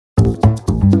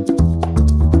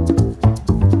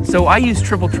So I use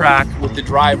triple track with the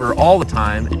driver all the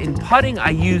time. In putting, I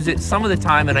use it some of the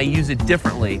time and I use it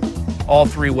differently all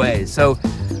three ways. So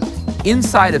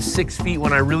inside of 6 feet,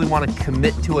 when I really want to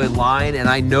commit to a line and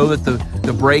I know that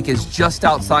the break is just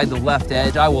outside the left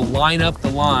edge, I will line up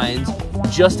the lines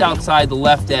just outside the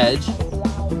left edge.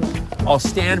 I'll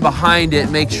stand behind it,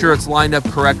 make sure it's lined up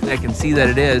correctly. I can see that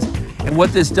it is. And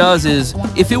what this does is,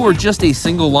 if it were just a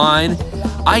single line,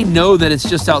 I know that it's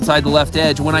just outside the left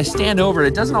edge. When I stand over it,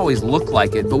 it doesn't always look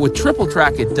like it, but with triple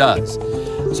track, it does.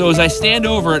 So as I stand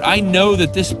over it, I know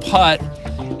that this putt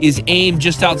is aimed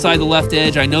just outside the left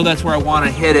edge. I know that's where I want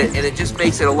to hit it, and it just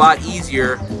makes it a lot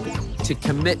easier to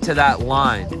commit to that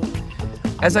line.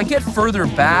 As I get further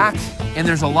back and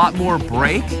there's a lot more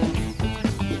break,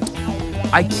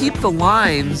 I keep the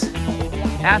lines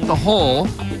at the hole,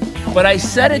 but I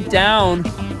set it down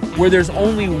where there's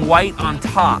only white on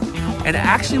top. And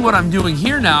actually what I'm doing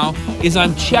here now is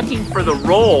I'm checking for the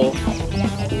roll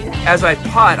as I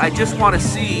putt. I just want to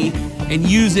see and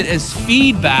use it as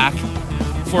feedback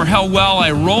for how well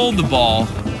I rolled the ball.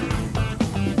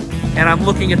 And I'm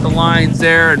looking at the lines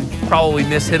there and probably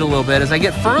mishit a little bit. As I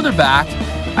get further back,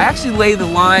 I actually lay the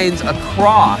lines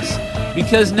across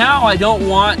because now I don't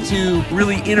want to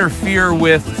really interfere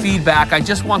with feedback. I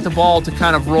just want the ball to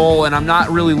kind of roll, and I'm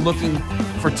not really looking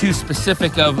for too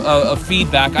specific of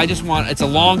feedback. I just want, it's a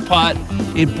long putt,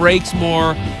 it breaks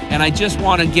more, and I just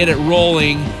want to get it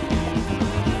rolling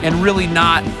and really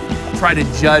not try to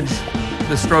judge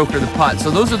the stroke or the putt.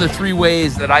 So those are the three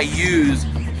ways that I use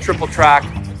triple track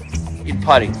in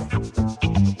putting.